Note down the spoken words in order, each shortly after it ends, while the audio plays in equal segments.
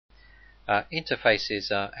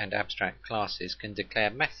Interfaces and abstract classes can declare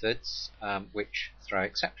methods which throw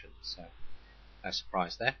exceptions, so no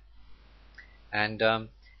surprise there. And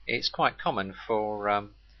it's quite common for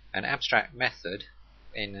an abstract method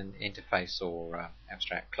in an interface or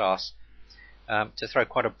abstract class to throw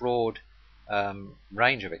quite a broad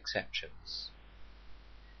range of exceptions.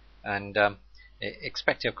 And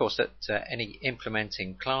expecting, of course, that any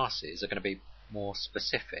implementing classes are going to be more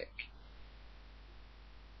specific.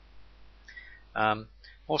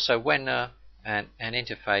 Also, when an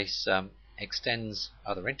interface extends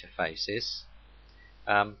other interfaces,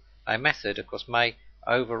 a method, of course, may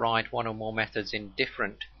override one or more methods in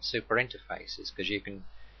different super interfaces, because you can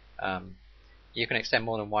extend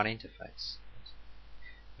more than one interface.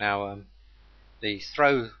 Now, the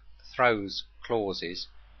throws clauses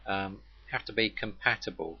have to be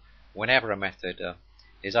compatible whenever a method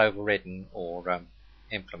is overridden or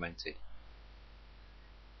implemented.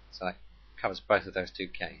 So that covers both of those two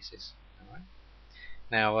cases. All right.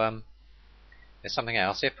 Now, there's something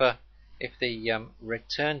else. If the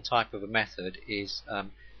return type of a method is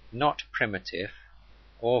not primitive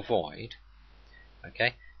or void,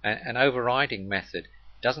 okay, an overriding method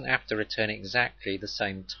doesn't have to return exactly the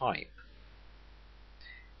same type.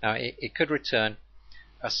 Now, it could return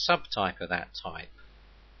a subtype of that type,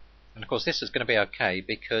 and of course this is going to be okay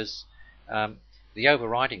because the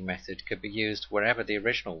overriding method could be used wherever the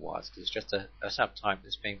original was, because it's just a subtype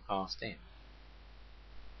that's being passed in.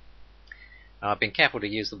 Now, I've been careful to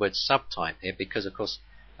use the word subtype here because, of course,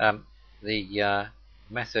 the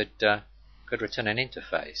method could return an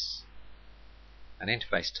interface. An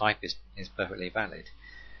interface type is perfectly valid.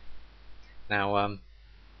 Now,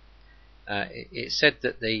 it said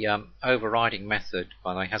that the overriding method,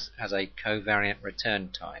 by the way, has a covariant return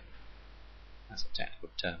type. That's a technical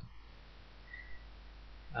term.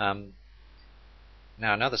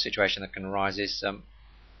 Now, another situation that can arise is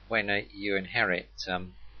when you inherit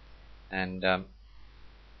and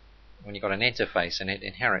when you've got an interface and it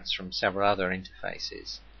inherits from several other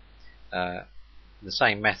interfaces, the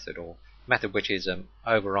same method, or method which is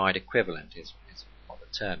override equivalent is what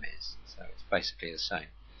the term is. So it's basically the same.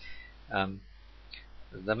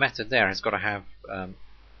 The method there has got to have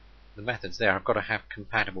the methods there have got to have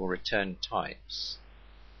compatible return types,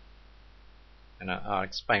 and I'll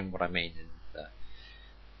explain what I mean in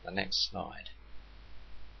the next slide.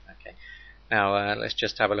 Okay. Now let's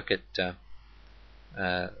just have a look at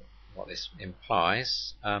what this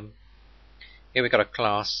implies. Here we've got a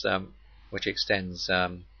class which extends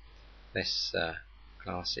this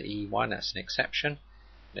class E1. That's an exception.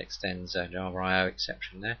 It extends Java IO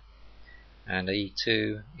exception there, and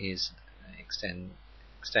E2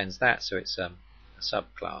 extends that, so it's a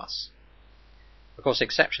subclass. Of course,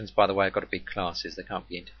 exceptions, by the way, have got to be classes. They can't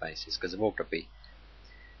be interfaces because they've all got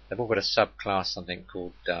a subclass, something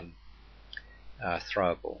called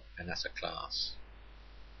throwable, and that's a class.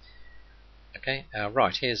 Okay,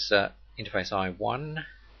 right, here's interface I1,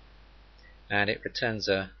 and it returns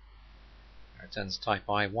type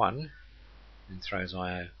I1 and throws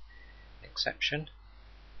IO exception.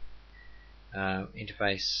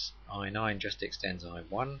 Interface I9 just extends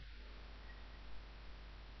I1,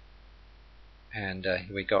 and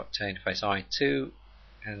here we got interface I2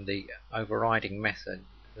 and the overriding method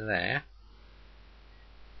there.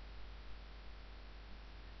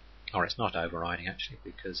 Or it's not overriding actually,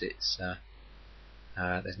 because it's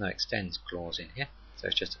there's no extends clause in here, so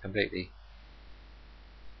it's just a completely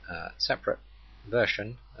separate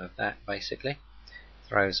version of that. Basically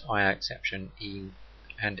throws IO exception E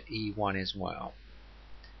and E1 as well.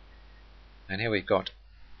 And here we've got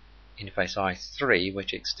interface I3,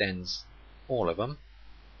 which extends all of them,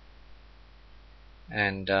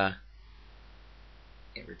 and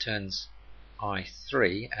it returns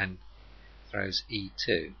I3 and throws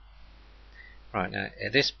E2. Right, now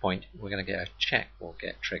at this point we're going to get a check will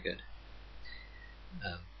get triggered.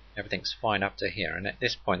 Everything's fine up to here, and at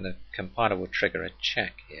this point the compiler will trigger a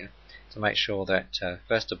check here to make sure that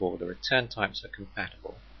first of all the return types are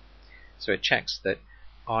compatible. So it checks that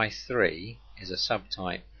I3 is a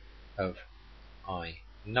subtype of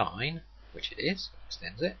I9, which it is,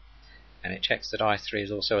 extends it, and it checks that I3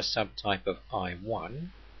 is also a subtype of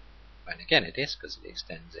I1, and again it is because it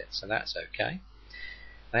extends it, so that's okay.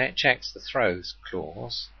 Then it checks the throws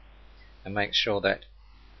clause and makes sure that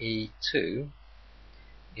E2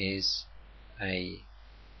 is a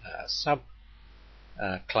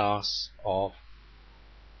subclass of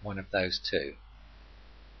one of those two,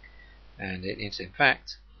 and it is in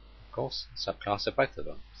fact, of course, a subclass of both of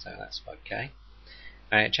them, so that's okay.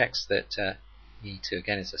 And it checks that E2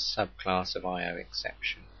 again is a subclass of IO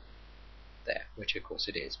exception there, which of course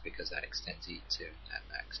it is, because that extends E2 and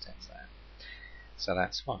that extends that. So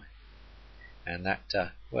that's fine. And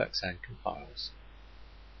that works and compiles.